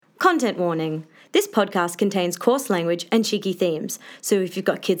Content warning. This podcast contains coarse language and cheeky themes, so if you've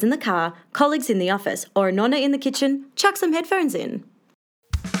got kids in the car, colleagues in the office, or a nonna in the kitchen, chuck some headphones in.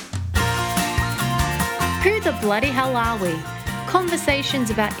 Who the bloody hell are we? Conversations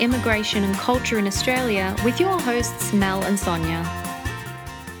about immigration and culture in Australia with your hosts Mel and Sonia.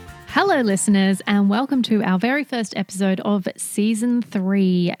 Hello, listeners, and welcome to our very first episode of Season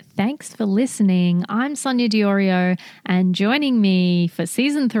 3. Thanks for listening. I'm Sonia Diorio, and joining me for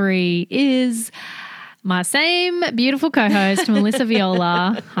Season 3 is my same beautiful co-host, Melissa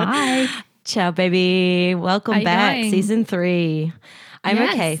Viola. Hi. Ciao, baby. Welcome back. Going? Season 3. I'm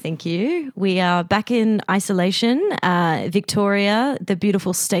okay, thank you. We are back in isolation. Victoria, the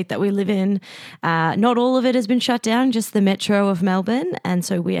beautiful state that we live in, not all of it has been shut down, just the metro of Melbourne. And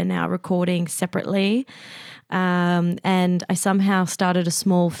so we are now recording separately. And I somehow started a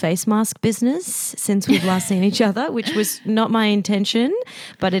small face mask business since we've last seen each other, which was not my intention,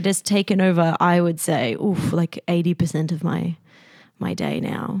 but it has taken over, I would say, like 80% of my day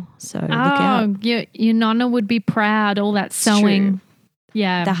now. So look out. Your nonna would be proud, all that sewing. True.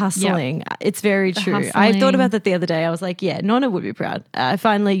 Yeah. The hustling. Yep. It's very true. Hustling. I thought about that the other day. I was like, yeah, Nonna would be proud.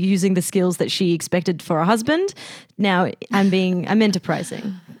 Finally using the skills that she expected for a husband. Now I'm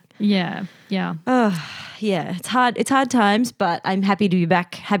enterprising. Yeah. Yeah. Yeah. It's hard times, but I'm happy to be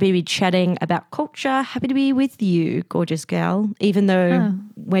back. Happy to be chatting about culture. Happy to be with you, gorgeous gal, even though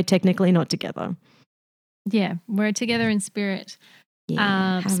we're technically not together. Yeah. We're together in spirit. Yeah.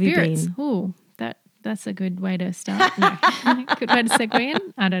 How have spirits. you been? Ooh, that's a good way to start. No. Good way to segue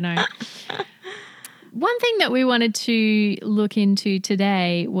in. I don't know. One thing that we wanted to look into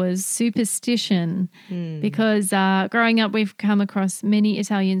today was superstition, because growing up we've come across many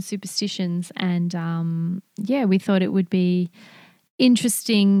Italian superstitions, and we thought it would be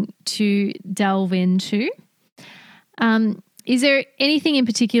interesting to delve into. Is there anything in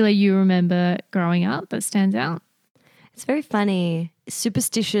particular you remember growing up that stands out? It's very funny.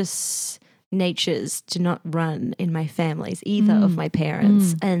 Superstitious natures do not run in my families, either of my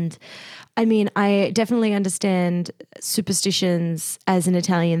parents. And I mean, I definitely understand superstitions as an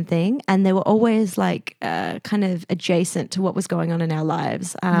Italian thing, and they were always like kind of adjacent to what was going on in our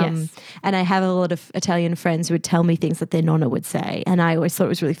lives. Yes. And I have a lot of Italian friends who would tell me things that their nonna would say, and I always thought it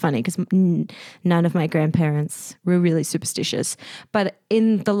was really funny because none of my grandparents were really superstitious. But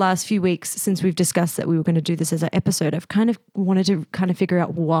in the last few weeks, since we've discussed that we were going to do this as an episode, I've kind of wanted to kind of figure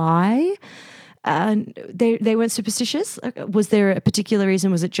out why they weren't superstitious. Was there a particular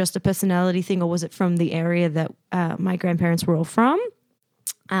reason? Was it just a personality thing, or was it from the area that my grandparents were all from?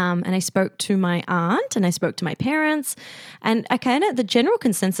 And I spoke to my aunt and I spoke to my parents, and the general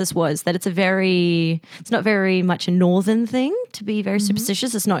consensus was that it's not very much a northern thing to be very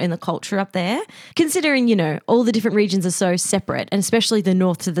superstitious. It's not in the culture up there, considering, all the different regions are so separate, and especially the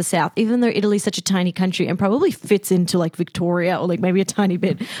north to the south, even though Italy's such a tiny country and probably fits into like Victoria or like maybe a tiny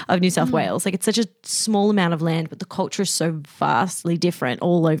bit of New South Wales. Like it's such a small amount of land, but the culture is so vastly different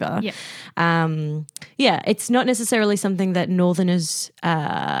all over. Yeah. It's not necessarily something that northerners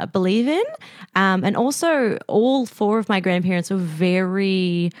believe in. And also all four of my grandparents were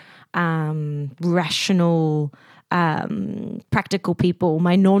very rational, practical people.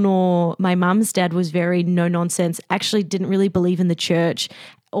 My mum's dad was very no nonsense, actually didn't really believe in the church,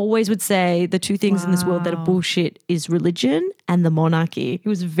 always would say the two things in this world that are bullshit is religion and the monarchy. He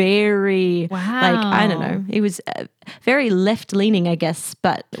was very, I don't know, he was very left-leaning, I guess,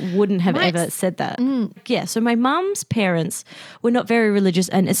 but wouldn't have ever said that. Yeah, so my mum's parents were not very religious,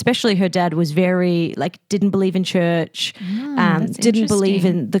 and especially her dad was very, didn't believe in church, didn't believe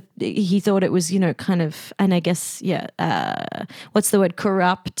in he thought it was, kind of, and I guess, what's the word,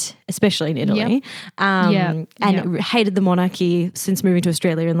 corrupt, especially in Italy, and hated the monarchy since moving to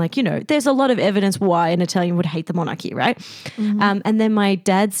Australia. And there's a lot of evidence why an Italian would hate the monarchy, right? And then my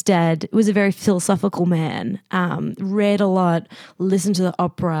dad's dad was a very philosophical man, read a lot, listened to the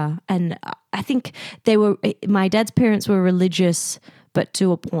opera. And I think my dad's parents were religious, but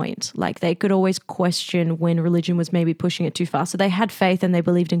to a point. Like they could always question when religion was maybe pushing it too far. So they had faith and they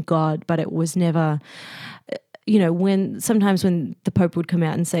believed in God, but it was never, sometimes when the Pope would come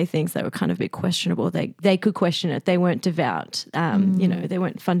out and say things that were kind of a bit questionable, they could question it. They weren't devout, they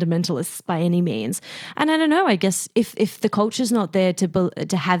weren't fundamentalists by any means. And I don't know, I guess if the culture's not there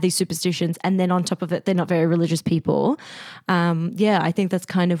to have these superstitions, and then on top of it, they're not very religious people, I think that's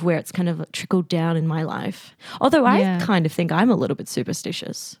kind of where it's kind of trickled down in my life. Although I kind of think I'm a little bit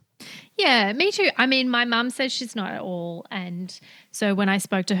superstitious. Yeah, me too. I mean, my mum says she's not at all, and so when I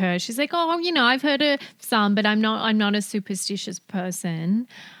spoke to her, she's like, "Oh, I've heard of some, but I'm not a superstitious person."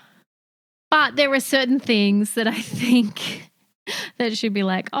 But there are certain things that I think that she'd be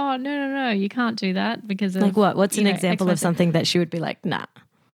like, oh, no, you can't do that because of, Like what? What's an you know, example of XYZ. something that she would be like, nah?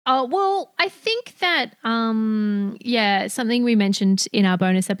 Oh, well, I think that, something we mentioned in our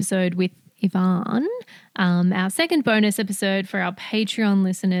bonus episode with Yvonne, our second bonus episode for our Patreon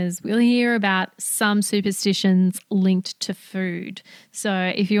listeners, we'll hear about some superstitions linked to food.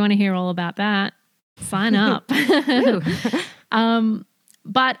 So if you want to hear all about that, sign up.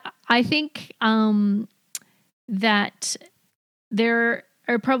 But I think that there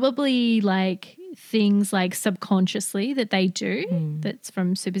are probably like things like subconsciously that they do that's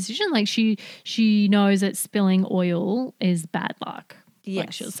from superstition. Like she knows that spilling oil is bad luck. Yes.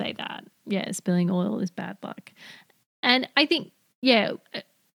 Like she'll say that. Yeah, spilling oil is bad luck. And I think, yeah,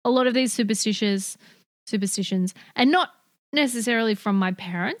 a lot of these superstitions, and not necessarily from my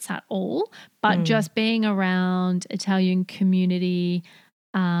parents at all, but just being around Italian community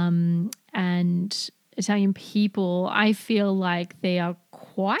and Italian people, I feel like they are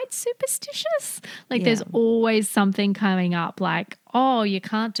quite superstitious. Like there's always something coming up like, oh, you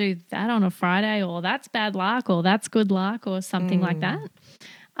can't do that on a Friday, or that's bad luck, or that's good luck, or something like that.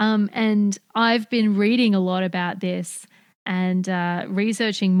 And I've been reading a lot about this and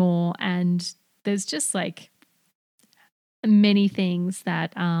researching more, and there's just like many things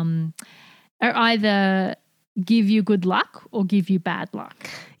that are either give you good luck or give you bad luck.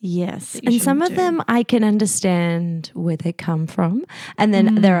 Yes. And some of them I can understand where they come from. And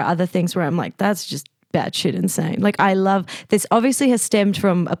then there are other things where I'm like, that's just batshit insane. Like I love this obviously has stemmed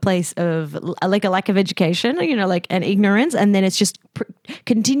from a place of like a lack of education, you know, like an ignorance. And then it's just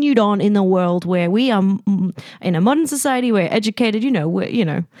continued on in the world where we are in a modern society, we're educated,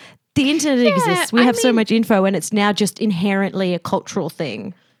 the internet exists. We have so much info and it's now just inherently a cultural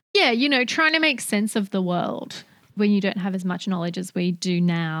thing. Yeah, trying to make sense of the world when you don't have as much knowledge as we do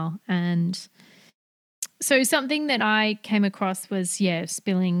now. And so something that I came across was,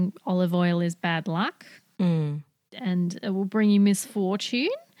 spilling olive oil is bad luck and it will bring you misfortune.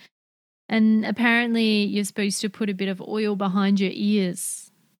 And apparently you're supposed to put a bit of oil behind your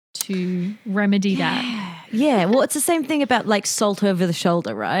ears to remedy that. Yeah, well, it's the same thing about like salt over the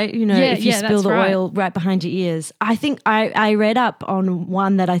shoulder, right? If you spill the oil right behind your ears. I think I read up on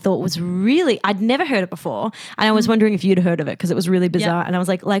one that I thought was really, I'd never heard it before. And I was wondering if you'd heard of it because it was really bizarre. And I was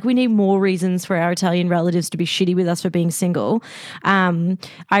like, we need more reasons for our Italian relatives to be shitty with us for being single.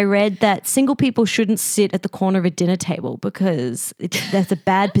 I read that single people shouldn't sit at the corner of a dinner table because that's a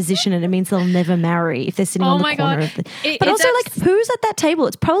bad position and it means they'll never marry if they're sitting on the corner of the But also like who's at that table?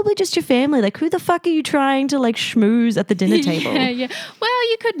 It's probably just your family. Like who the fuck are you trying to like schmooze at the dinner table? Yeah. Well,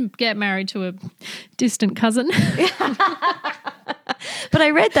 you could get married to a distant cousin. But I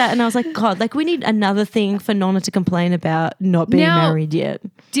read that and I was like, God, like we need another thing for Nonna to complain about not being married yet.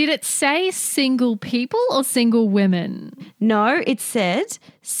 Did it say single people or single women? No, it said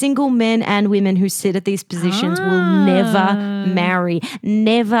single men and women who sit at these positions will never marry.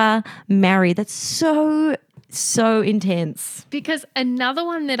 Never marry. That's so intense. Because another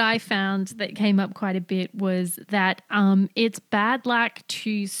one that I found that came up quite a bit was that it's bad luck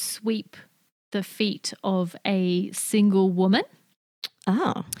to sweep the feet of a single woman.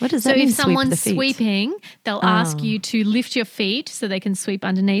 Oh, what does that mean? So if someone's sweeping, they'll ask you to lift your feet so they can sweep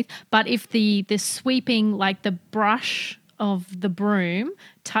underneath. But if the sweeping, like the brush of the broom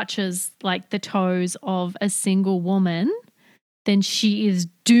touches like the toes of a single woman, then she is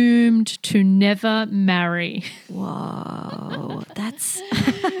doomed to never marry. Whoa, that's...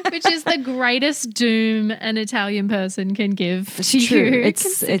 Which is the greatest doom an Italian person can give to true. you.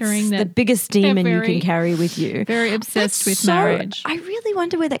 It's the biggest demon you can carry with you. Very obsessed with marriage. I really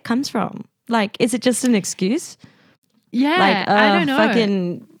wonder where that comes from. Like, is it just an excuse? Yeah, like, I don't know.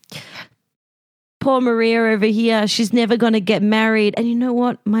 Fucking... Poor Maria over here, she's never going to get married. And you know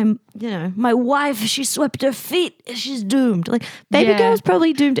what? My wife, she swept her feet. She's doomed. Like, baby girl's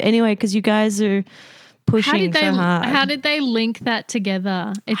probably doomed anyway because you guys are pushing so hard. How did they link that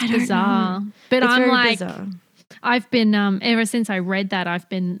together? It's bizarre. But it's I'm very like, bizarre. I've been, ever since I read that, I've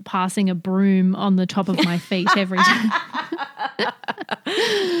been passing a broom on the top of my feet every time.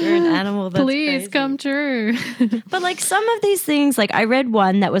 You're an animal. That's Please crazy. come true. But like some of these things, like I read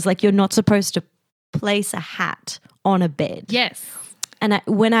one that was like, you're not supposed to place a hat on a bed. Yes. And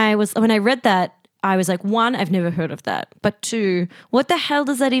when I read that, I was like, one, I've never heard of that. But two, what the hell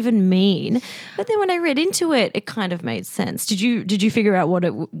does that even mean? But then when I read into it, it kind of made sense. Did you figure out what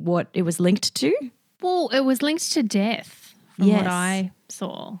it was linked to? Well, it was linked to death from what I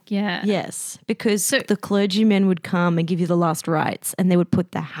saw. Yeah. Yes, because the clergymen would come and give you the last rites and they would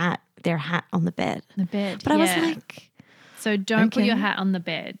put their hat on the bed. The bed. But I was like, So don't put your Okay. hat on the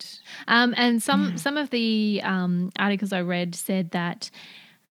bed. And some of the articles I read said that,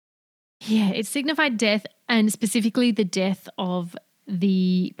 it signified death, and specifically the death of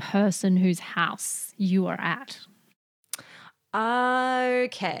the person whose house you are at.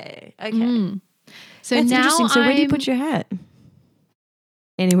 Okay. So That's now interesting. So where do you I'm put your hat?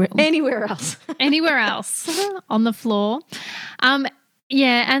 Anywhere else. anywhere else on the floor. And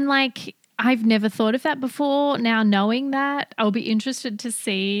like I've never thought of that before. Now knowing that, I'll be interested to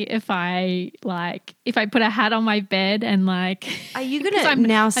see if I put a hat on my bed and like. Are you 'cause going to I'm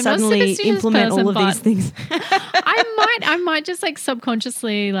now not a suddenly superstitious implement all of person, these things? I might just like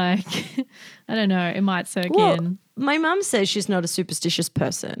subconsciously like I don't know, it might soak in. My mum says she's not a superstitious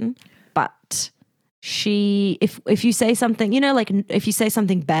person, but if you say something, like if you say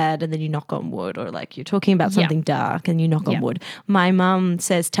something bad and then you knock on wood, or like you're talking about something dark and you knock on wood, my mum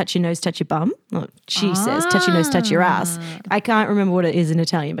says touch your nose, touch your bum. Well, she says touch your nose, touch your ass. I can't remember what it is in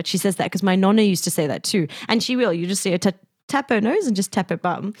Italian, but she says that because my nonna used to say that too. And she will. You just see her tap her nose and just tap her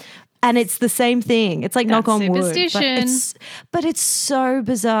bum. And it's the same thing. It's like knock on wood. Superstition. But it's so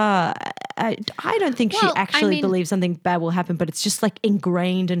bizarre. I don't think she actually believes something bad will happen, but it's just like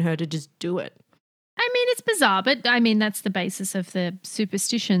ingrained in her to just do it. I mean, it's bizarre, but I mean, that's the basis of the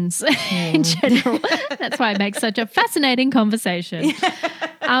superstitions in general. That's why it makes such a fascinating conversation.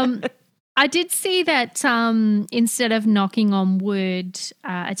 I did see that instead of knocking on wood,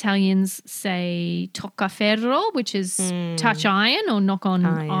 Italians say tocca ferro, which is touch iron or knock on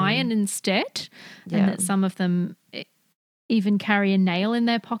iron instead. Yeah. And that some of them even carry a nail in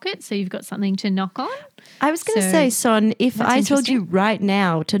their pocket, so you've got something to knock on. I was going to say, Son, if I told you interesting. right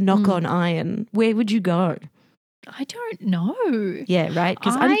now to knock on iron, where would you go? I don't know. Yeah, right?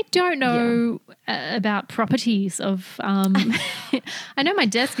 Because I don't know about properties of. I know my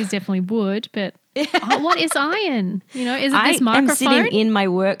desk is definitely wood, but what is iron? Is it this microphone? I'm sitting in my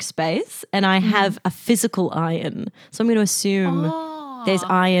workspace and I have a physical iron. So I'm going to assume there's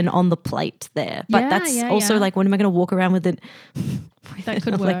iron on the plate there. But that's also like, when am I going to walk around with it? That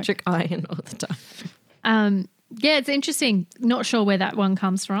could electric iron all the time. Yeah, it's interesting. Not sure where that one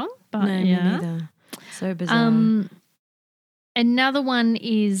comes from, but No, me neither. So bizarre. Another one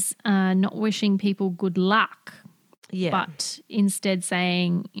is not wishing people good luck, but instead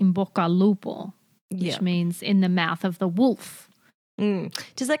saying in bocca al lupo, which means in the mouth of the wolf.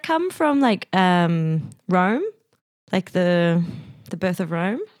 Does that come from like Rome? Like the birth of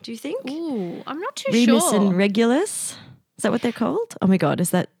Rome, do you think? Ooh, I'm not too Remus sure. and Regulus? Is that what they're called? Oh my God, is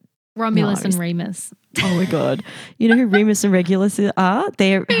that Romulus and Remus. Oh my God. You know who Remus and Regulus are?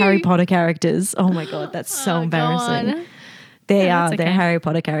 They're Harry Potter characters. Oh my God, that's so embarrassing. God. They Yeah, are. that's They're okay. Harry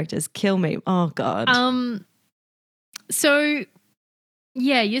Potter characters. Kill me. Oh God. So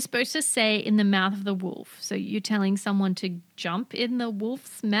you're supposed to say in the mouth of the wolf. So you're telling someone to jump in the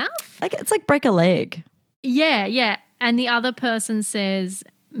wolf's mouth? Like it's like break a leg. Yeah. And the other person says,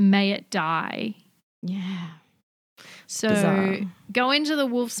 may it die. Yeah. So Bizarre. go into the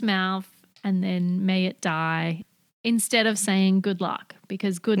wolf's mouth and then may it die instead of saying good luck,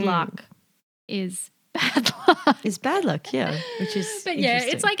 because good luck is bad luck. It's bad luck, yeah. Which is But yeah,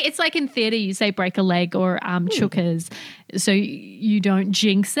 interesting. it's like in theatre you say break a leg or chookers, so you don't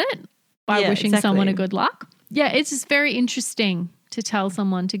jinx it by wishing someone a good luck. Yeah, it's just very interesting to tell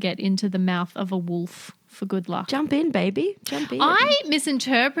someone to get into the mouth of a wolf for good luck. Jump in, baby. Jump in. I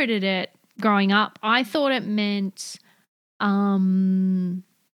misinterpreted it growing up. I thought it meant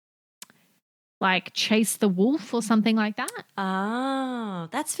like chase the wolf or something like that. Oh,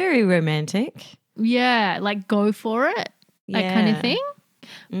 that's very romantic. Yeah, like go for it, that kind of Yeah. thing.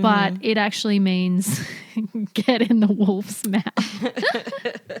 But it actually means get in the wolf's mouth.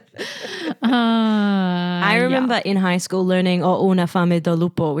 I remember in high school learning "Ho una fame da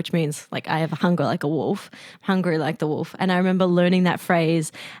lupo," which means like I have hunger like a wolf, hungry like the wolf. And I remember learning that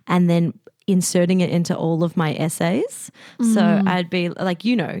phrase and then inserting it into all of my essays. So I'd be like,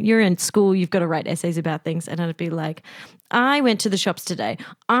 you're in school, you've got to write essays about things. And I'd be like, I went to the shops today.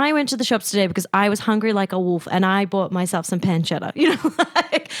 I went to the shops today because I was hungry like a wolf and I bought myself some pancetta.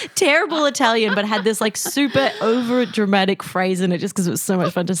 Like terrible Italian, but had this like super over dramatic phrase in it just because it was so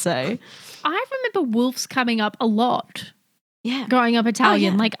much fun to say. I remember wolves coming up a lot. Yeah. Growing up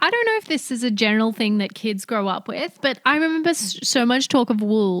Italian. yeah. Like, I don't know if this is a general thing that kids grow up with, but I remember so much talk of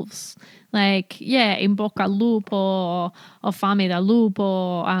wolves. Like, in bocca al lupo or fame da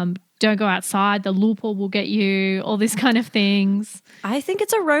lupo, don't go outside, the lupa will get you, all these kind of things. I think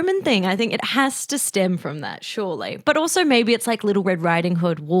it's a Roman thing. I think it has to stem from that, surely. But also maybe it's like Little Red Riding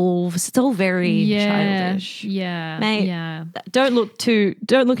Hood, wolves. It's all very childish. Yeah. Mate, yeah. Don't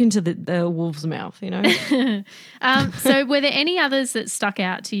look into the wolf's mouth, you know? So were there any others that stuck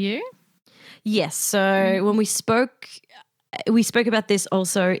out to you? Yes. So when we spoke about this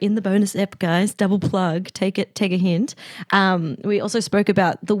also in the bonus ep, guys. Double plug. Take a hint. We also spoke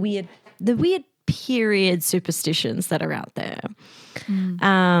about the weird period superstitions that are out there.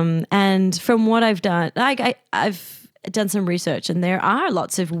 And from what I've done, I've done some research, and there are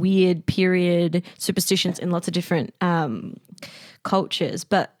lots of weird period superstitions in lots of different cultures,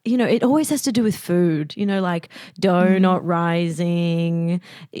 but it always has to do with food, like dough not rising,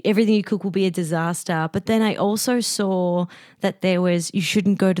 everything you cook will be a disaster. But then I also saw that you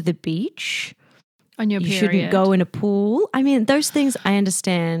shouldn't go to the beach on your period. You shouldn't go in a pool. I mean, those things I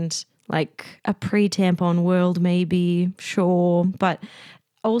understand, like a pre-tampon world maybe, sure, but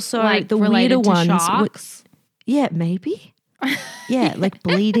also like the related weirder to ones. Sharks? Yeah, maybe. Yeah, like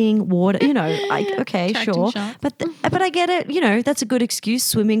bleeding water, okay, sure. Sharks. But I get it, that's a good excuse.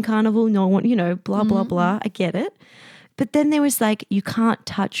 Swimming carnival, no one, blah, blah, blah. I get it. But then there was like, you can't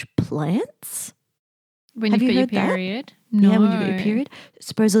touch plants. When Have you've you got your heard that? period? No. Yeah, when you get your period.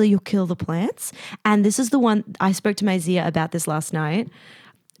 Supposedly you'll kill the plants. And this is the one, I spoke to my Zia about this last night.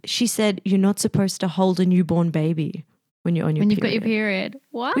 She said, you're not supposed to hold a newborn baby when you're on your period. When you've got your period.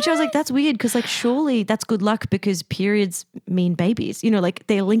 What? Which I was like, that's weird because like surely that's good luck because periods mean babies. Like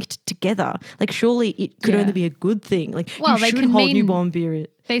they're linked together. Like surely it could only be a good thing. Like Well, you they should can hold mean- newborn period.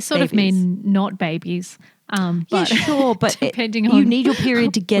 They sort babies. of mean not babies. Yeah, But sure, but depending you on need your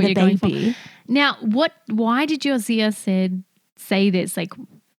period to get what a you're going for. baby. Now, why did your Zia say this? Like,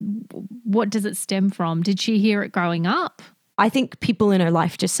 what does it stem from? Did she hear it growing up? I think people in her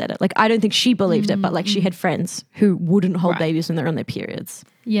life just said it. Like I don't think she believed it, but like she had friends who wouldn't hold babies when they're on their periods.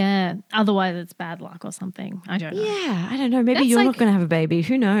 Yeah. Otherwise, it's bad luck or something. I don't know. Yeah, I don't know. Maybe That's you're like- not going to have a baby.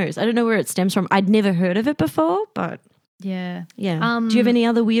 Who knows? I don't know where it stems from. I'd never heard of it before, but Yeah. yeah. Do you have any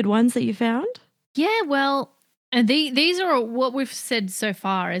other weird ones that you found? Yeah. Well, and these are what we've said so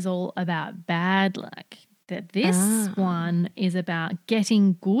far is all about bad luck. That this one is about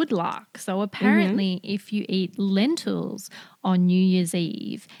getting good luck. So apparently, if you eat lentils on New Year's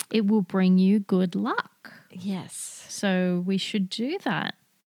Eve, it will bring you good luck. Yes. So we should do that.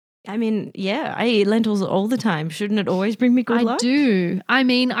 I mean, yeah, I eat lentils all the time. Shouldn't it always bring me good I luck? do. I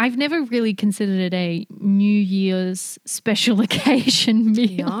mean, I've never really considered it a New Year's special occasion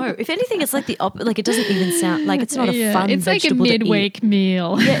meal. No. If anything, it's like the like it doesn't even sound like it's not a fun It's like a vegetable to eat. midweek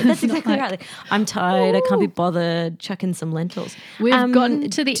meal. Yeah, that's It's not exactly like- right. Like, I'm tired. I can't be bothered chucking some lentils. We've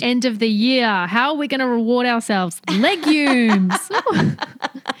gotten to the end of the year. How are we going to reward ourselves? Legumes.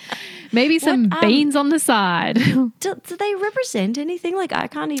 Maybe some beans on the side. Do they represent anything? Like I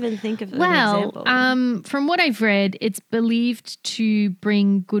can't even think of an Well, example. from what I've read, it's believed to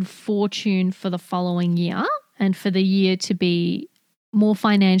bring good fortune for the following year and for the year to be more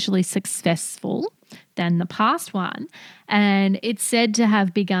financially successful than the past one. And it's said to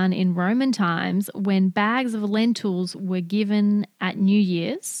have begun in Roman times when bags of lentils were given at New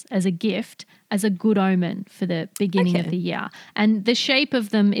Year's as a gift, as a good omen for the beginning of the year. And the shape of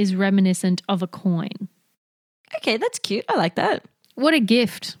them is reminiscent of a coin. Okay, that's cute. I like that. What a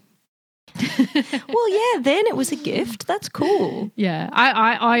gift. Well, yeah, then it was a gift. That's cool. Yeah,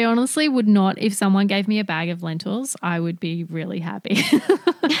 I honestly would not, if someone gave me a bag of lentils, I would be really happy.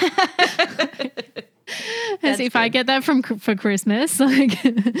 As if I get that for Christmas, like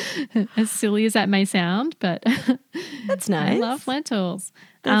as silly as that may sound, but That's I nice. love lentils.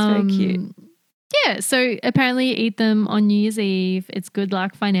 That's very cute. Yeah, so apparently you eat them on New Year's Eve. It's good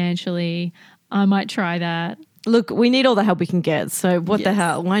luck financially. I might try that. Look, we need all the help we can get. So what the Yes.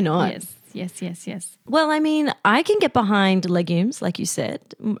 hell? Why not? Yes. Well, I mean, I can get behind legumes, like you said,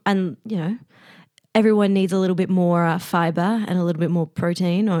 and everyone needs a little bit more fiber and a little bit more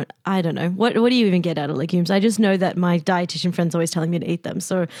protein, or I don't know. What do you even get out of legumes? I just know that my dietitian friend's always telling me to eat them,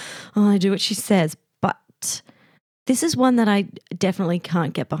 so I do what she says. But this is one that I definitely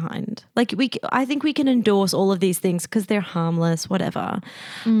can't get behind. Like I think we can endorse all of these things because they're harmless, whatever.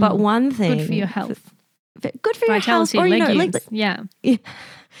 But one thing, Good for your health. good for your health, Vitality, or legumes. Yeah.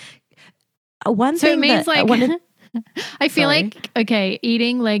 One So thing it means that I like wanted- I feel Sorry. like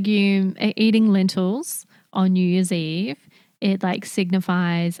eating lentils on New Year's Eve, it like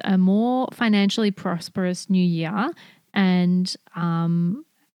signifies a more financially prosperous new year and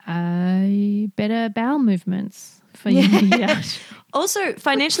better bowel movements for your New Year. Also,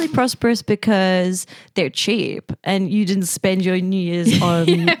 financially prosperous because they're cheap and you didn't spend your New Year's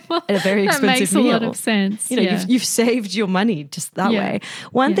on a very expensive That makes meal. a lot of sense. You know, you've saved your money just that way.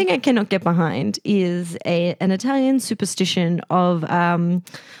 One thing I cannot get behind is an Italian superstition of, oh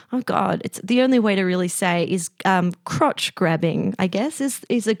God, it's the only way to really say is crotch grabbing, I guess,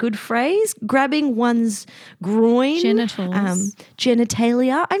 is a good phrase. Grabbing one's groin. Genitals.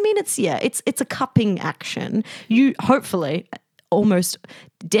 Genitalia. I mean, it's a cupping action. You hopefully almost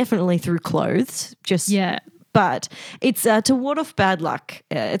definitely through clothes. But it's to ward off bad luck.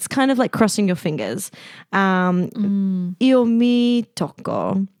 It's kind of like crossing your fingers. Io mi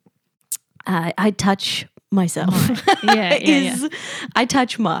tocco. I touch myself. I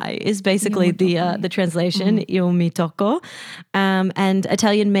touch my is basically the translation. Io mi tocco. And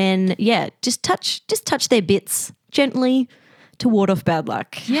Italian men, just touch their bits gently to ward off bad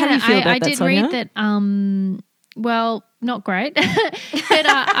luck. How do you feel about that, did Sonia? read that. Well, not great, but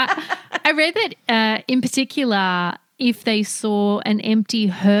I read that in particular, if they saw an empty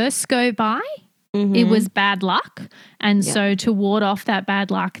hearse go by, it was bad luck. And so to ward off that bad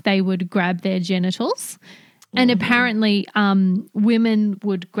luck, they would grab their genitals. And apparently women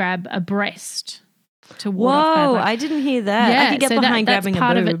would grab a breast to ward off bad luck. I didn't hear that. I could get behind grabbing that's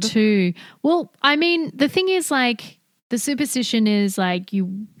part a boob. of it too. Well, I mean, the thing is like the superstition is like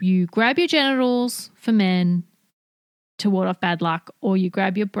you grab your genitals for men to ward off bad luck, or you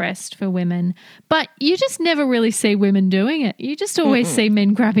grab your breast for women, but you just never really see women doing it. You just always see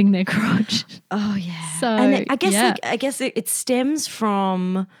men grabbing their crotch. Oh yeah. So and I guess it stems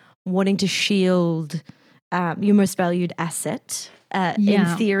from wanting to shield your most valued asset. In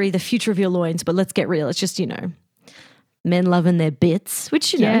theory, the future of your loins. But let's get real. It's just men loving their bits,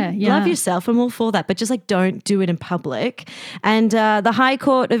 which, love yourself. I'm all for that. But just like don't do it in public. And the High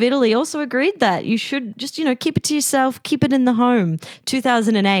Court of Italy also agreed that you should just, keep it to yourself, keep it in the home.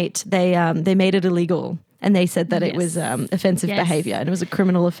 2008, they made it illegal. And they said that it was offensive behavior and it was a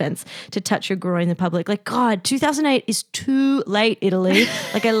criminal offense to touch your groin in public. Like, God, 2008 is too late, Italy.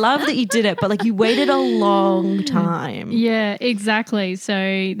 Like, I love that you did it, but like you waited a long time. Yeah, exactly.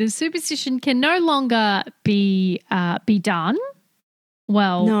 So the superstition can no longer be done.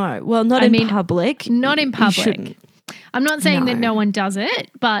 Well, not in public. Not in public. I'm not saying that no one does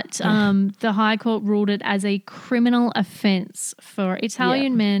it, but the High Court ruled it as a criminal offence for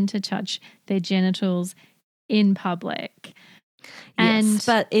Italian men to touch their genitals in public. Yes,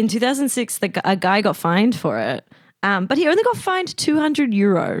 but in 2006, a guy got fined for it, but he only got fined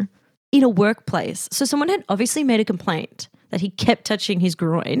 €200 in a workplace. So someone had obviously made a complaint that he kept touching his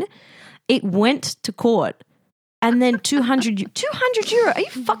groin. It went to court, and then €200. Are you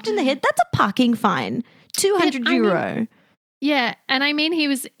fucked in the head? That's a parking fine. €200. Yeah, and I mean, he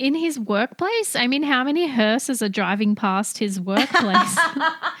was in his workplace. I mean, how many hearses are driving past his workplace?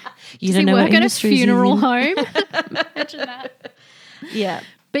 You don't know work what at a industry he's funeral in. home? Imagine that. Yeah.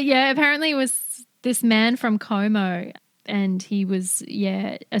 But yeah, apparently it was this man from Como, and he was,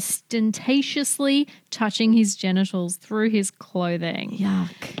 ostentatiously touching his genitals through his clothing.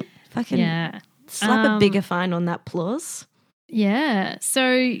 Yuck. Fucking slap a bigger fine on that plus. Yeah.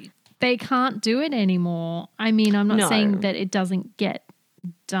 So they can't do it anymore. I mean, I'm not saying that it doesn't get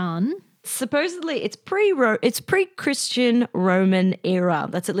done. Supposedly it's pre-Christian Roman era.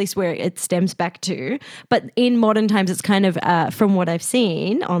 That's at least where it stems back to. But in modern times, it's kind of, from what I've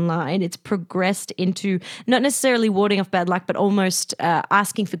seen online, it's progressed into not necessarily warding off bad luck, but almost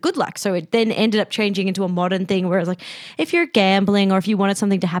asking for good luck. So it then ended up changing into a modern thing where it's like, if you're gambling or if you wanted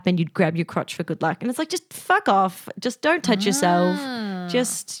something to happen, you'd grab your crotch for good luck. And it's like, just fuck off. Just don't touch yourself.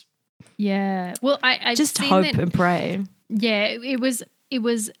 Just... Yeah. Well, I just hope and pray. Yeah, it was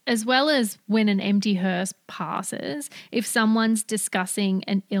as well as when an empty hearse passes, if someone's discussing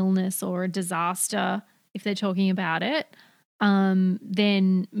an illness or a disaster, if they're talking about it,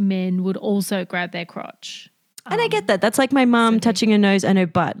 then men would also grab their crotch. And I get that. That's like my mum touching her nose and her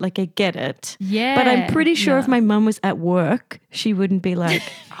butt. Like, I get it. Yeah. But I'm pretty sure if my mum was at work, she wouldn't be like,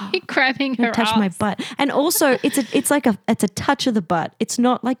 grabbing her touch ass. my butt. And also, it's a touch of the butt. It's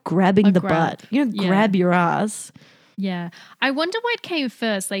not like grabbing the butt. You don't grab your ass. Yeah. I wonder what came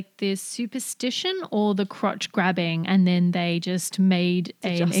first, like the superstition or the crotch grabbing, and then they just made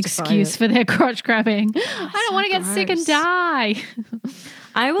an excuse for their crotch grabbing. I don't want to get sick and die.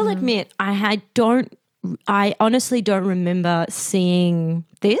 I will admit, I honestly don't remember seeing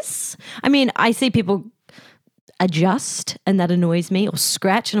this. I mean, I see people adjust and that annoys me, or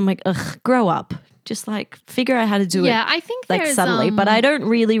scratch, and I'm like, ugh, grow up. Just like figure out how to do it. Yeah, I think like subtly, but I don't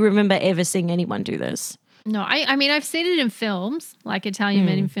really remember ever seeing anyone do this. No, I mean, I've seen it in films, like Italian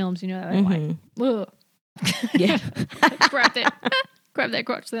men in films, like, ugh. Yeah. grab their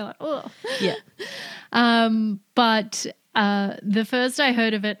crotch. They're like, oh. Yeah. But the first I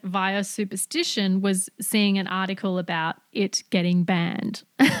heard of it via superstition was seeing an article about it getting banned,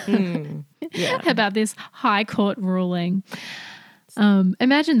 about this high court ruling.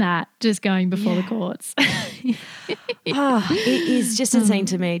 Imagine that just going before the courts. It is just insane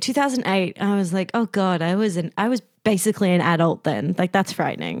to me. 2008, I was like, oh God, I was basically an adult then. Like, that's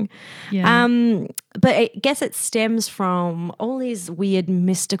frightening. Yeah. But I guess it stems from all these weird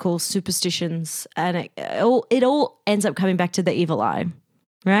mystical superstitions, and it all ends up coming back to the evil eye,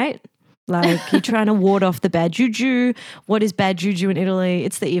 right? Like, you're trying to ward off the bad juju. What is bad juju in Italy?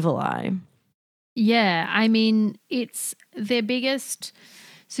 It's the evil eye. Yeah, I mean, it's their biggest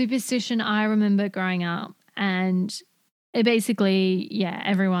superstition I remember growing up, and it basically,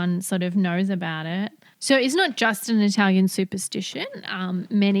 everyone sort of knows about it. So it's not just an Italian superstition.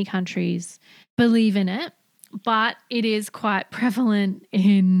 Many countries believe in it, but it is quite prevalent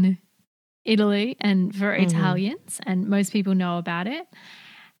in Italy and for Italians, and most people know about it.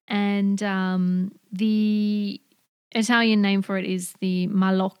 And the Italian name for it is the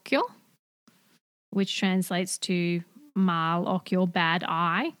malocchio, which translates to mal occhio, bad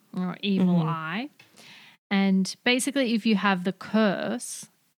eye or evil eye. And basically, if you have the curse,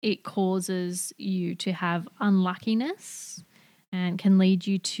 it causes you to have unluckiness and can lead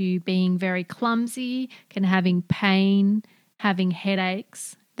you to being very clumsy, can having pain, having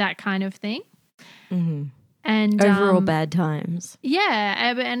headaches, that kind of thing. Mm-hmm. And overall bad times.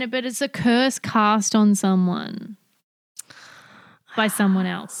 Yeah, but it's a curse cast on someone by someone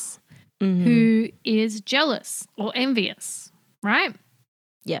else. Who is jealous or envious, right?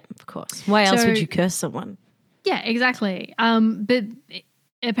 Yeah, of course. Why else would you curse someone? Yeah, exactly. But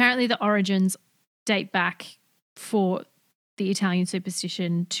apparently the origins date back for the Italian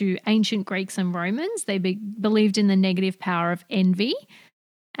superstition to ancient Greeks and Romans. They believed in the negative power of envy,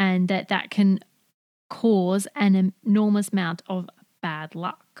 and that can cause an enormous amount of bad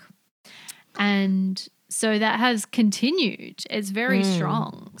luck. And so that has continued. It's very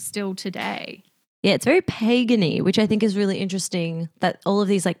strong still today. Yeah, it's very pagan-y, which I think is really interesting, that all of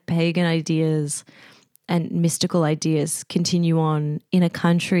these like pagan ideas and mystical ideas continue on in a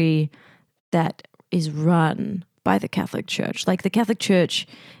country that is run by the Catholic Church. Like, the Catholic Church,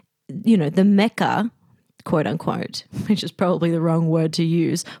 you know, the Mecca, quote unquote, which is probably the wrong word to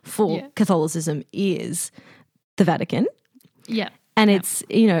use for Catholicism, is the Vatican. Yeah. And it's,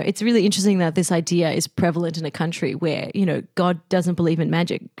 you know, it's really interesting that this idea is prevalent in a country where, you know, God doesn't believe in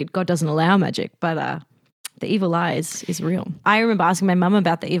magic. God doesn't allow magic, but the evil eye is real. I remember asking my mum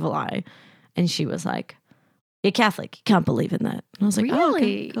about the evil eye, and she was like, "You're Catholic, you can't believe in that." And I was like, really? "Oh,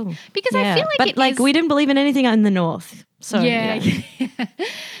 okay, cool." Because I feel like but we didn't believe in anything in the north. So yeah.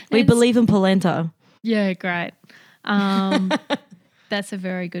 We believe in polenta. Yeah, great. That's a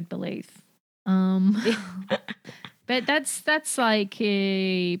very good belief. But that's like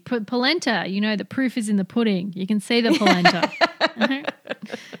polenta. You know, the proof is in the pudding. You can see the polenta.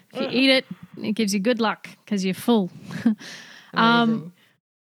 If you eat it, it gives you good luck because you're full.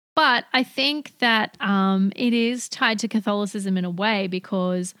 But I think that it is tied to Catholicism in a way,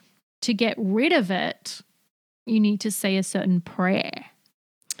 because to get rid of it, you need to say a certain prayer.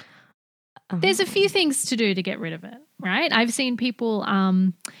 There's a few things to do to get rid of it, right? I've seen people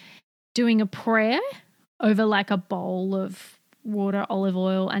doing a prayer over like a bowl of water, olive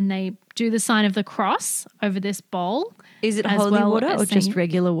oil, and they do the sign of the cross over this bowl. Is it holy water or just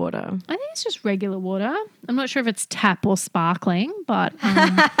regular water? I think it's just regular water. I'm not sure if it's tap or sparkling, but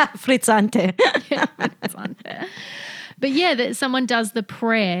frizzante. Yeah, frizzante. But yeah, that someone does the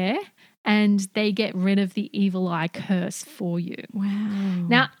prayer and they get rid of the evil eye curse for you. Wow.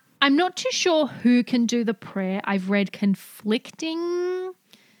 Now, I'm not too sure who can do the prayer. I've read conflicting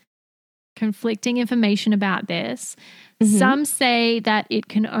information about this. Some say that it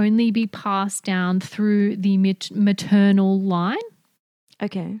can only be passed down through the maternal line.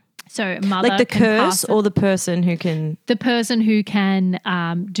 Okay. So a mother, like the curse or the person who can? The person who can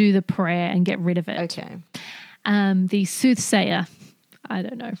do the prayer and get rid of it. Okay. The soothsayer. I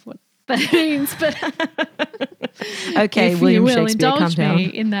don't know what that means, but okay, if William you will, Shakespeare, indulge calm me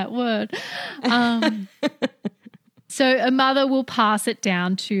down. in that word. So a mother will pass it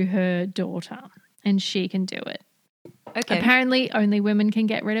down to her daughter, and she can do it. Okay. Apparently, only women can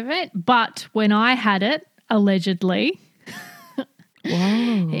get rid of it. But when I had it, allegedly,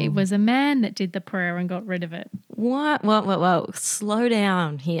 it was a man that did the prayer and got rid of it. What? Whoa. Slow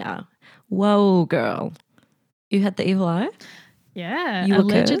down here. Whoa, girl. You had the evil eye? Yeah. You were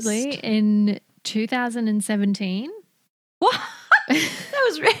allegedly cursed? in 2017. What? That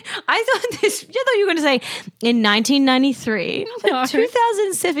was. I thought this. I thought you were going to say in 1993, No.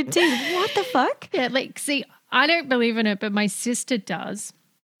 2017. What the fuck? Yeah, like, see, I don't believe in it, but my sister does.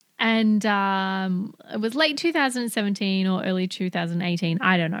 And it was late 2017 or early 2018.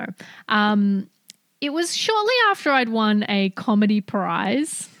 I don't know. It was shortly after I'd won a comedy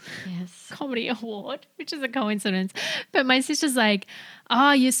prize. Yes. Comedy award, which is a coincidence. But my sister's like,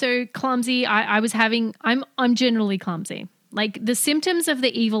 "Oh, you're so clumsy." I'm generally clumsy. Like the symptoms of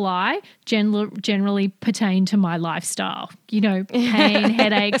the evil eye generally pertain to my lifestyle. You know, pain,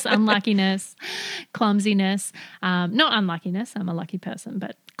 headaches, unluckiness, clumsiness. Not unluckiness. I'm a lucky person,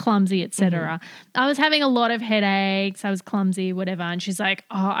 but clumsy, etc. I was having a lot of headaches. I was clumsy, whatever. And she's like,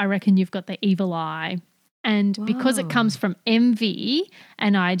 "Oh, I reckon you've got the evil eye." And because it comes from envy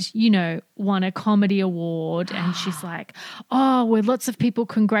and I'd, won a comedy award and she's like, "Oh, well, lots of people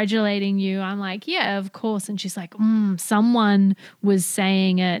congratulating you." I'm like, "Yeah, of course." And she's like, someone was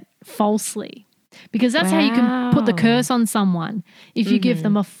saying it falsely because that's how you can put the curse on someone. If you give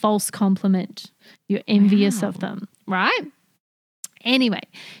them a false compliment, you're envious of them, right? Anyway,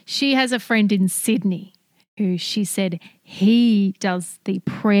 she has a friend in Sydney who she said he does the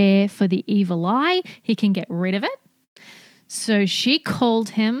prayer for the evil eye. He can get rid of it. So she called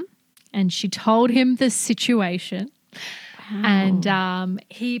him and she told him the situation. Wow. And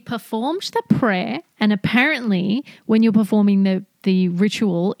he performed the prayer. And apparently when you're performing the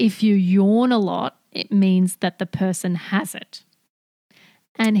ritual, if you yawn a lot, it means that the person has it.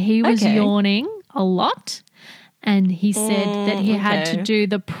 And he was yawning a lot. And he said that he had to do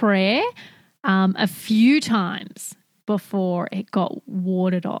the prayer a few times before it got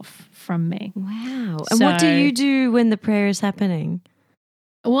warded off from me. Wow. And what do you do when the prayer is happening?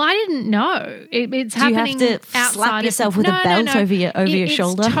 Well, I didn't know. It's happening. Do you have to slap yourself with a belt over your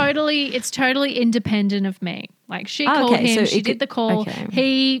shoulder? It's totally independent of me. Like she called him, so she did the call. Okay.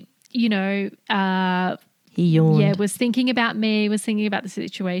 He, he yawned. Yeah, was thinking about me, was thinking about the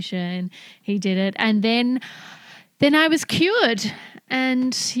situation. He did it. And then I was cured.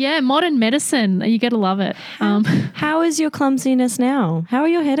 And yeah, modern medicine, you got to love it. How is your clumsiness now? How are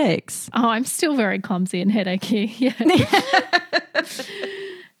your headaches? Oh, I'm still very clumsy and headachy. Yeah.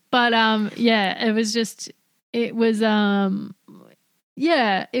 But it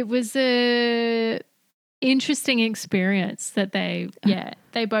was a interesting experience that they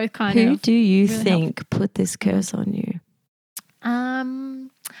both kind of. Who do you really think put this curse on you?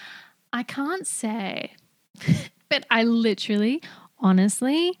 I can't say, but I literally,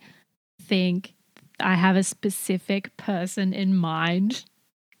 honestly, think I have a specific person in mind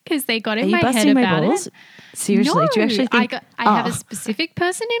because they got in my head about it. Seriously, do you actually think? I have a specific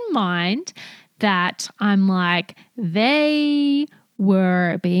person in mind that I'm like, they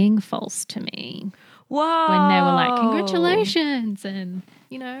were being false to me. Whoa. When they were like, congratulations and,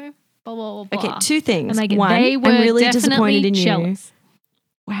 blah, blah, blah, blah. Okay, two things. Like, one, they were I'm really disappointed in jealous. you.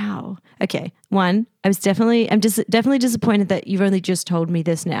 Wow. Okay. One, I'm definitely disappointed that you've only just told me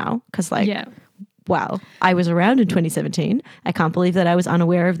this now because wow, I was around in 2017. I can't believe that I was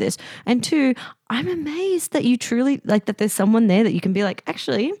unaware of this. And two, I'm amazed that you truly that there's someone there that you can be like,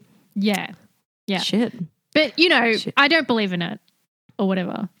 actually. Yeah. Yeah. Shit. But, I don't believe in it or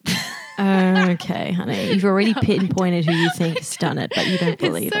whatever. Okay, honey. You've already pinpointed who you think's done it, but you don't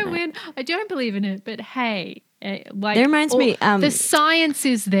believe in it. It's so weird. I don't believe in it, but hey, that reminds me. The science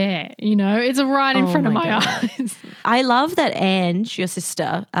is there, it's right in front of my eyes. I love that Ange, your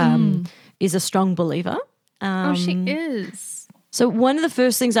sister, is a strong believer. She is. So one of the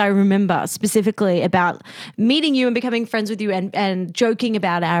first things I remember specifically about meeting you and becoming friends with you and joking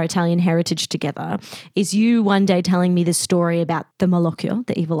about our Italian heritage together is you one day telling me this story about the Malocchio,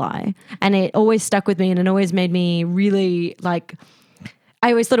 the evil eye. And it always stuck with me and it always made me really I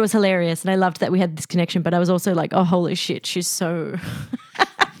always thought it was hilarious and I loved that we had this connection, but I was also like, oh, holy shit, she's so...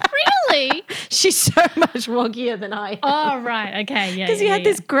 Really? She's so much wonkier than I am. Oh, right. Okay. Yeah. Because you had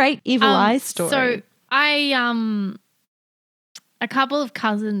this great evil eye story. So a couple of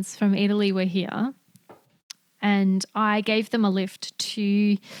cousins from Italy were here and I gave them a lift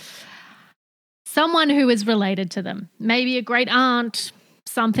to someone who was related to them, maybe a great aunt,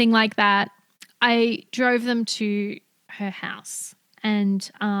 something like that. I drove them to her house and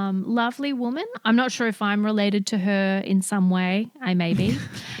lovely woman. I'm not sure if I'm related to her in some way. I may be.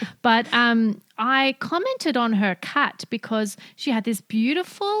 But I commented on her cat because she had this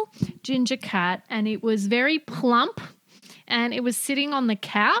beautiful ginger cat and it was very plump. And it was sitting on the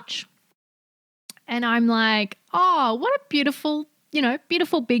couch and I'm like, oh, what a beautiful,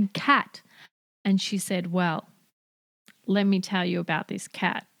 beautiful big cat. And she said, well, let me tell you about this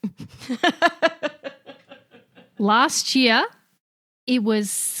cat. Last year, it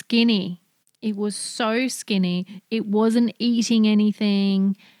was skinny. It was so skinny. It wasn't eating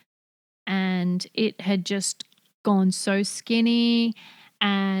anything, and it had just gone so skinny.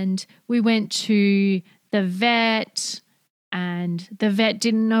 And we went to the vet, and the vet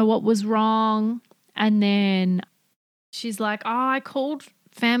didn't know what was wrong. And then she's like, oh, I called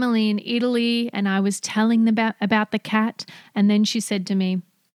family in Italy and I was telling them about the cat. And then she said to me,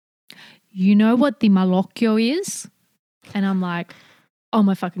 you know what the malocchio is? And I'm like, oh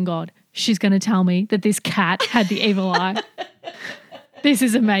my fucking God, she's going to tell me that this cat had the evil eye. This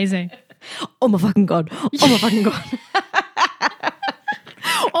is amazing. Oh my fucking God. Oh my fucking God.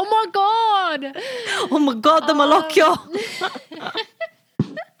 Oh my God. Oh my God, the malocchio.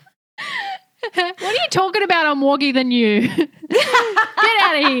 What are you talking about? I'm woggy than you. Get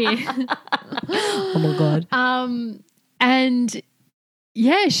out of here. Oh my God. And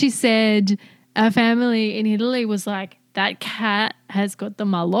yeah, she said our family in Italy was like, that cat has got the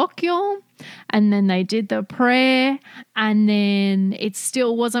malocchio. And then they did the prayer, and then it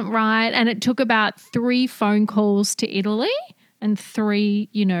still wasn't right. And it took about 3 phone calls to Italy and 3,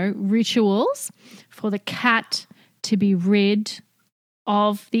 rituals for the cat to be rid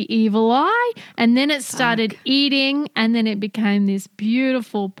of the evil eye. And then it started eating, and then it became this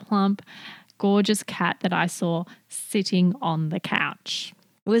beautiful, plump, gorgeous cat that I saw sitting on the couch.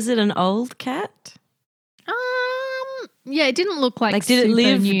 Was it an old cat? Yeah, it didn't look like did it super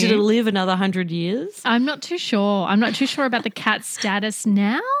live? new. Did it live another 100 years? I'm not too sure. I'm not too sure about the cat's status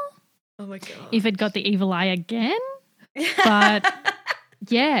now. Oh my God! If it got the evil eye again, but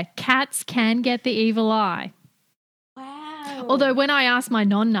yeah, cats can get the evil eye. Wow. Although when I asked my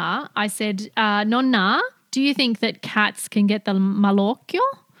nonna, I said, "Nonna, do you think that cats can get the malocchio?"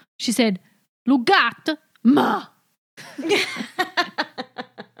 She said, "Lo gatto, ma."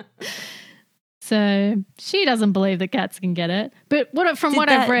 So she doesn't believe that cats can get it. But from what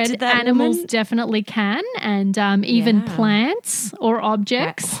I've read, animals definitely can, and even plants or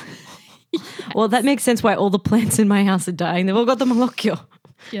objects. Yes. Well, that makes sense why all the plants in my house are dying. They've all got the malocchio.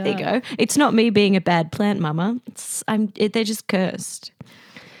 Yeah. There you go. It's not me being a bad plant mama. They're just cursed.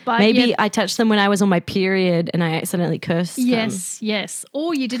 But maybe I touched them when I was on my period and I accidentally cursed them. Yes.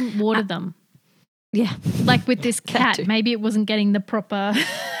 Or you didn't water them. Yeah. Like with this cat, maybe it wasn't getting the proper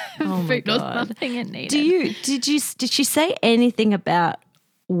food or God. something it needed. Did she say anything about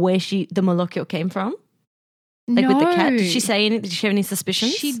where the malocchio came from? Like no. with the cat? Did she say anything? Did she have any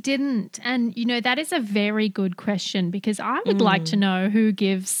suspicions? She didn't. And, that is a very good question, because I would like to know who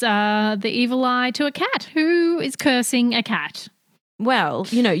gives the evil eye to a cat. Who is cursing a cat? Well,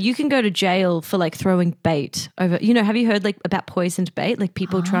 you can go to jail for throwing bait over, have you heard about poisoned bait? Like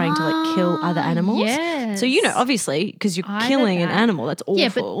people trying to kill other animals? Yes. So, obviously, because you're killing an animal, that's awful. Yeah,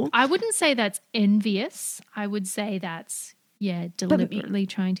 but I wouldn't say that's envious. I would say that's, deliberately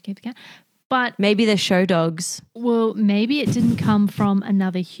trying to keep a cat. But maybe they're show dogs. Well, maybe it didn't come from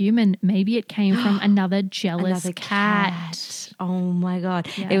another human. Maybe it came from another jealous cat. Oh my God.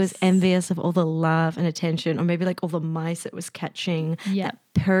 Yes. It was envious of all the love and attention, or maybe all the mice it was catching. Yeah. That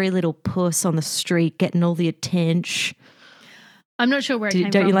purry little puss on the street getting all the attention. I'm not sure where it came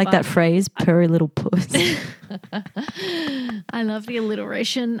from. Don't you like that phrase, purry little puss? I love the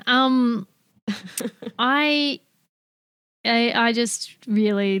alliteration. I just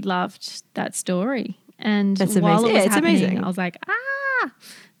really loved that story. And that's while amazing. it was happening, amazing. I was like,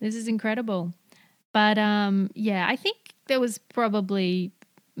 this is incredible. But I think there was probably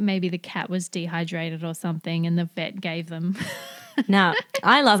maybe the cat was dehydrated or something and the vet gave them. Now,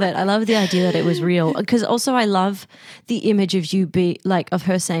 I love it. I love the idea that it was real, because also I love the image of of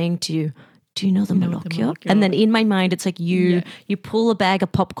her saying to you, do you know the malocchio? And then in my mind, it's like you pull a bag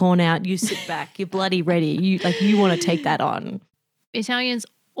of popcorn out, you sit back, you're bloody ready. You want to take that on. Italians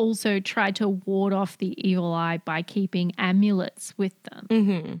also tried to ward off the evil eye by keeping amulets with them.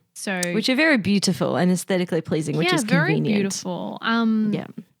 Mm-hmm. So, which are very beautiful and aesthetically pleasing, which is convenient. Very beautiful.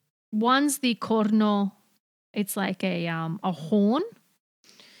 One's the corno. It's like a horn.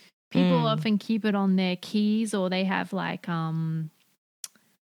 People often keep it on their keys, or they have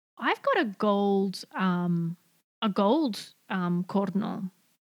I've got a gold corno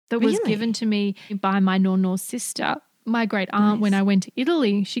that was given to me by my nonno's sister, my great aunt. When I went to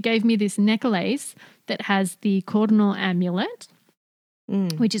Italy, she gave me this necklace that has the corno amulet,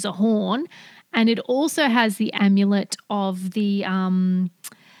 which is a horn, and it also has the amulet of the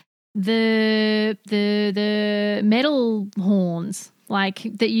metal horns,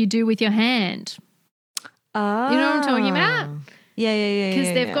 that you do with your hand. Oh. You know what I'm talking about? Yeah.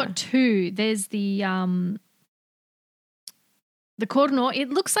 Because they've got 2. There's the corno. It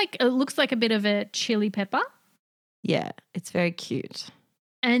looks like a bit of a chili pepper, Yeah, it's very cute.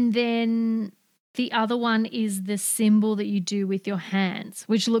 And then the other one is the symbol that you do with your hands,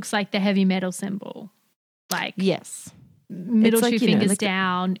 which looks like the heavy metal symbol. Like Yes. middle It's like, two you know, fingers like the-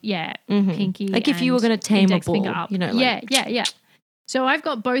 down. Yeah. Mhm. Pinky. Like if you were and going to tame a index finger bull, up. you know, like, Yeah. So I've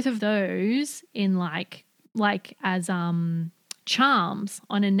got both of those in like as charms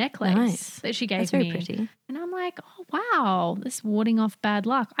on a necklace Nice. that she gave That's very me. pretty. And I'm like, oh wow, this is warding off bad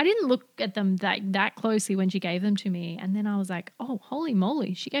luck. I didn't look at them that closely when she gave them to me. And then I was like, oh, holy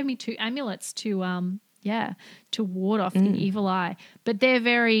moly. She gave me 2 amulets to ward off the evil eye. But they're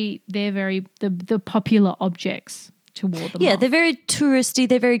very the popular objects to ward them Yeah, off. they're very touristy.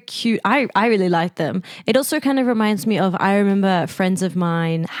 They're very cute. I really like them. It also kind of reminds me of, I remember friends of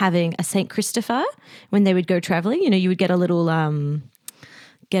mine having a St. Christopher when they would go traveling. You know, you would get a little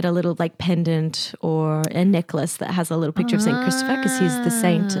like pendant or a necklace that has a little picture of St. Christopher because he's the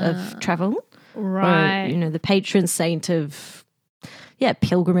saint of travel. Right. Or, you know, the patron saint of,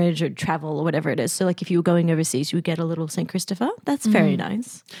 pilgrimage or travel or whatever it is. So like if you were going overseas, you would get a little St. Christopher. That's very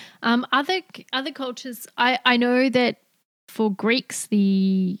nice. Other cultures, I know that for Greeks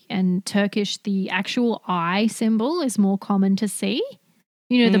and Turkish, the actual eye symbol is more common to see.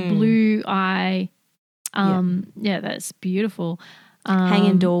 You know, the blue eye. That's beautiful. Hang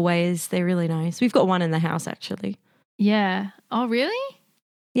in doorways. They're really nice. We've got one in the house actually. Yeah. Oh, really?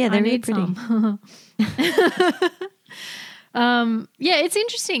 Yeah, they're I really need pretty. some. It's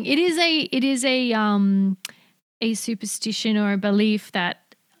interesting. It is a superstition or a belief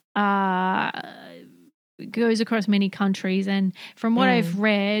that goes across many countries, and from what I've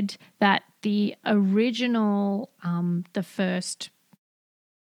read, that the original, the first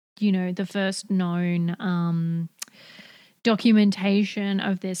known documentation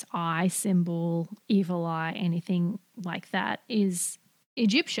of this eye symbol, evil eye, anything like that, is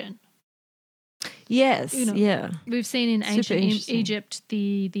Egyptian. Yes, You know, yeah. We've seen in Super ancient interesting. Egypt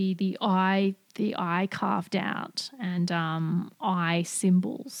the eye carved out, and eye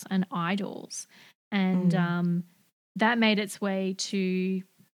symbols and idols, and that made its way to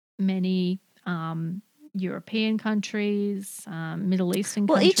many European countries, Middle Eastern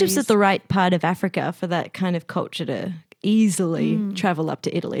Well, countries. Egypt's at the right part of Africa for that kind of culture to easily travel up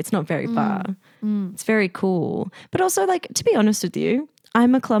to Italy. It's not very far. It's very cool. But also, like, to be honest with you,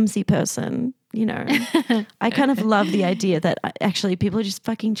 I'm a clumsy person. You know, I kind of love the idea that actually people are just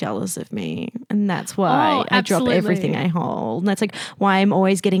fucking jealous of me. And that's why I drop everything I hold. And that's like why I'm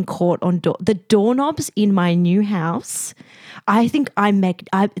always getting caught on the doorknobs in my new house. I think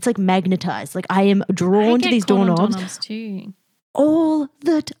it's like magnetized. Like I am drawn to these doorknobs. Too.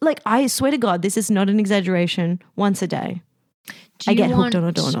 I swear to God, this is not an exaggeration. Once a day, I get hooked on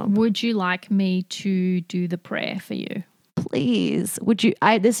a doorknob. Would you like me to do the prayer for you? Please, would you?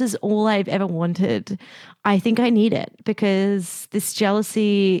 This is all I've ever wanted. I think I need it because this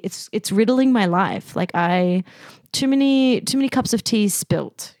jealousy, it's riddling my life. Like too many cups of tea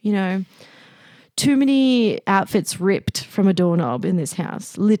spilt, you know, too many outfits ripped from a doorknob in this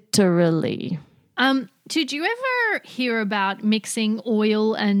house, literally. Did you ever hear about mixing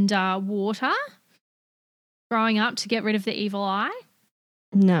oil and water growing up to get rid of the evil eye?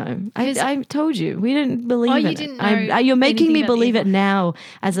 No, I told you we didn't believe in you it. didn't know You're making anything me about believe it evil. now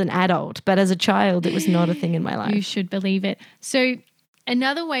as an adult, but as a child, it was not a thing in my life. You should believe it. So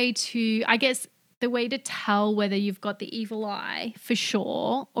another way I guess the way to tell whether you've got the evil eye for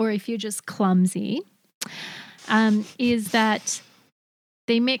sure or if you're just clumsy is that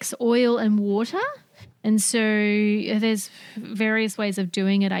they mix oil and water. And so there's various ways of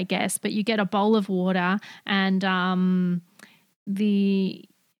doing it, I guess, but you get a bowl of water and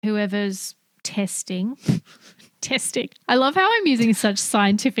whoever's testing. I love how I'm using such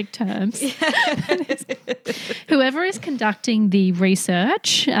scientific terms. Whoever is conducting the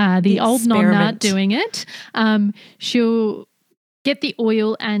research, the old nonna experiment. doing it, she'll get the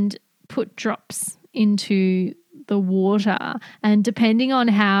oil and put drops into the water, and depending on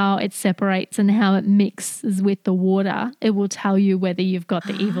how it separates and how it mixes with the water, it will tell you whether you've got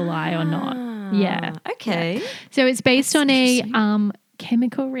the evil eye or not. Yeah. Okay. So it's based on a interesting.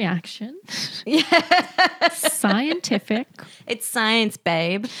 chemical reaction. Yeah. Scientific. It's science,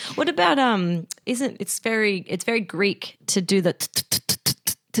 babe. What about it's very Greek to do the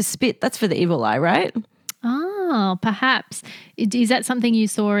to spit. That's for the evil eye, right? Oh, perhaps. Is that something you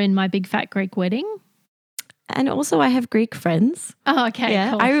saw in My Big Fat Greek Wedding? And also I have Greek friends. Oh, okay.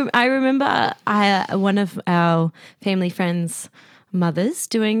 Yeah. Cool. I remember one of our family friends' mothers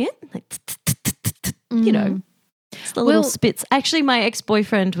doing it. Like you know. It's the little spits. Actually, my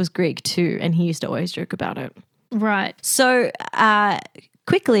ex-boyfriend was Greek too, and he used to always joke about it. Right. So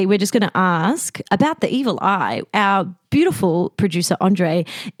quickly, we're just going to ask about the evil eye. Our beautiful producer, Andre,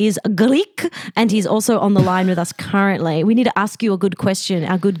 is Greek and he's also on the line with us currently. We need to ask you a good question,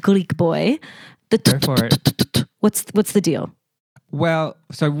 our good Greek boy. Go for it. What's the deal? Well,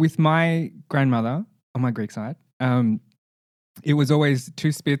 so with my grandmother on my Greek side, it was always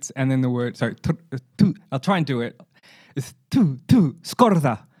two spits and then the word, I'll try and do it. It's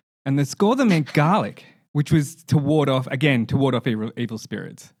skorda. And the skorda meant garlic, which was to ward off evil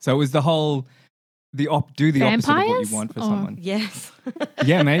spirits. So it was the whole, do the opposite of what you want for someone. Yes.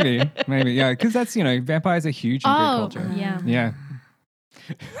 Yeah, maybe. Yeah, because that's, vampires are huge in Greek culture. Yeah.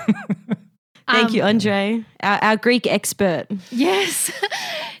 Thank you, Andre, our Greek expert. Yes.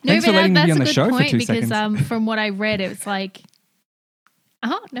 Thanks for letting me be on the show for 2 because, seconds. from what I read, it was like,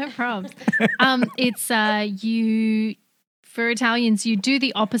 oh, no problems. It's for Italians, you do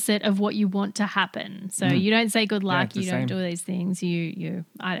the opposite of what you want to happen. So you don't say good luck, you don't do these things. You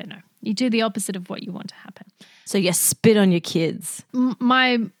I don't know. You do the opposite of what you want to happen. So you spit on your kids.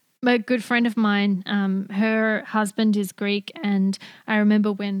 My good friend of mine, her husband is Greek, and I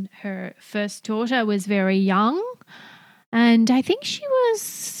remember when her first daughter was very young, and I think she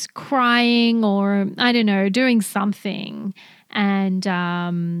was crying or, I don't know, doing something. And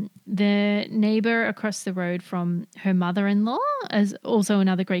the neighbor across the road from her mother-in-law is also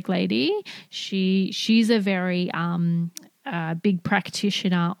another Greek lady. She's a very big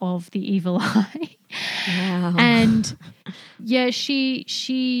practitioner of the evil eye. Wow. And yeah, she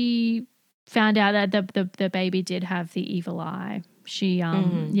found out that the baby did have the evil eye. She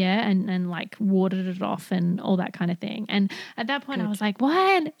and like warded it off and all that kind of thing. And at that point I was like,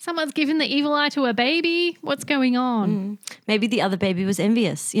 what? Someone's given the evil eye to a baby? What's going on? Maybe the other baby was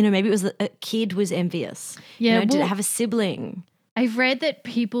envious. Maybe it was a kid was envious. Yeah. Did it have a sibling? I've read that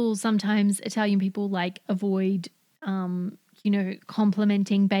sometimes Italian people like avoid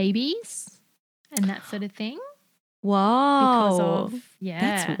complimenting babies and that sort of thing. Wow. Because of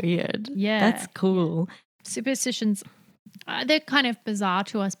That's weird. Yeah. That's cool. Superstitions, they're kind of bizarre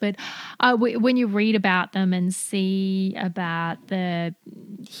to us, but when you read about them and see about the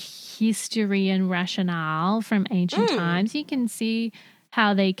history and rationale from ancient times, you can see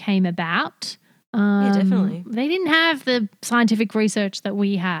how they came about. Yeah, definitely. They didn't have the scientific research that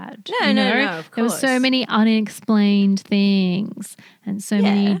we had. No, of course. There were so many unexplained things and so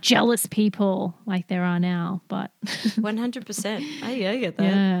many jealous people like there are now. But 100%. I get that.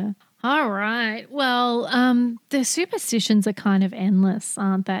 yeah. All right. Well, the superstitions are kind of endless,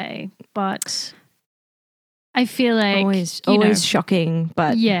 aren't they? But I feel like always shocking,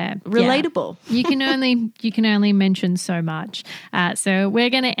 but relatable. You can only mention so much. So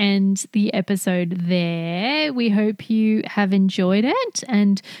we're going to end the episode there. We hope you have enjoyed it,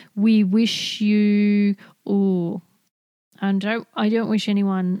 and we wish you. I don't wish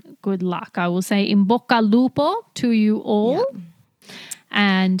anyone good luck. I will say in bocca lupo to you all. Yeah.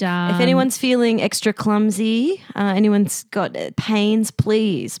 And if anyone's feeling extra clumsy, anyone's got pains,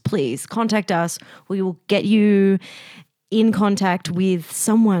 please contact us. We will get you in contact with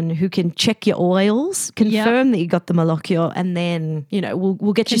someone who can check your oils, confirm that you got the malocchio, and then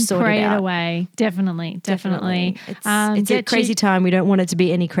we'll get you sorted pray out. it away. Definitely. It's a crazy time. We don't want it to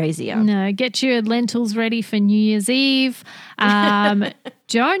be any crazier. No, get your lentils ready for New Year's Eve.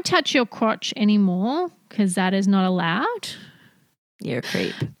 Don't touch your crotch anymore because that is not allowed. You're a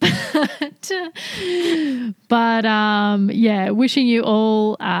creep. But wishing you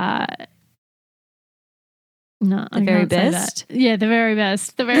all the very best. Yeah, the very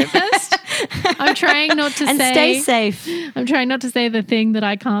best. The very best. I'm trying not to and say. Stay safe. I'm trying not to say the thing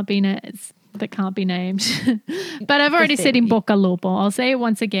that can't be named. But I've already said in bocca lupo. I'll say it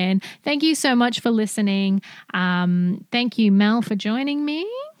once again. Thank you so much for listening. Thank you, Mel, for joining me.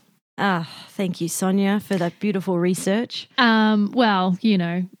 Thank you, Sonia, for that beautiful research.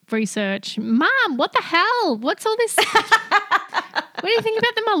 Research. Mom, what the hell? What's all this? What do you think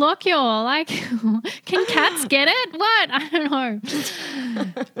about the malocchio? Like, can cats get it? What? I don't know.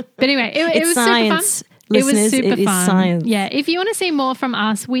 But anyway, it was science. super fun. Listeners, it was super is fun. Science. Yeah, if you want to see more from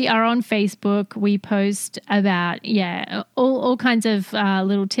us, we are on Facebook. We post about, all kinds of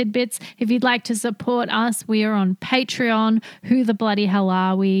little tidbits. If you'd like to support us, we are on Patreon. Who the bloody hell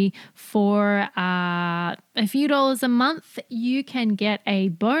are we? For a few dollars a month, you can get a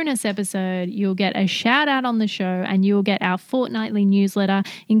bonus episode. You'll get a shout out on the show, and you'll get our fortnightly newsletter,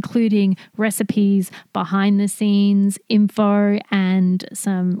 including recipes, behind the scenes info, and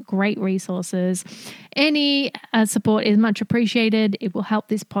some great resources. Any support is much appreciated. It will help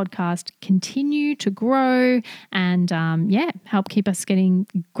this podcast continue to grow and help keep us getting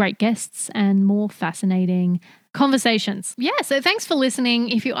great guests and more fascinating conversations. Yeah, so thanks for listening.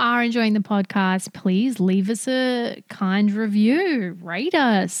 If you are enjoying the podcast, please leave us a kind review, rate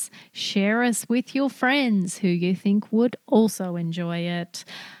us, share us with your friends who you think would also enjoy it.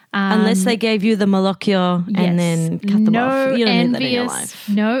 Unless they gave you the malocchio and then cut them off. You don't need that in your life.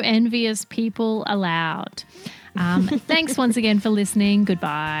 No envious people allowed. Thanks once again for listening.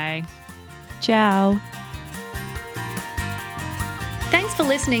 Goodbye. Ciao. Thanks for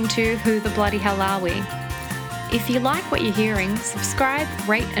listening to Who the Bloody Hell Are We? If you like what you're hearing, subscribe,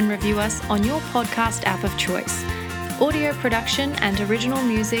 rate and review us on your podcast app of choice. Audio production and original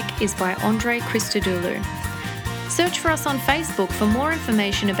music is by Andre Christodoulou. Search for us on Facebook for more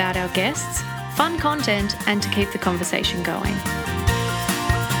information about our guests, fun content, and to keep the conversation going.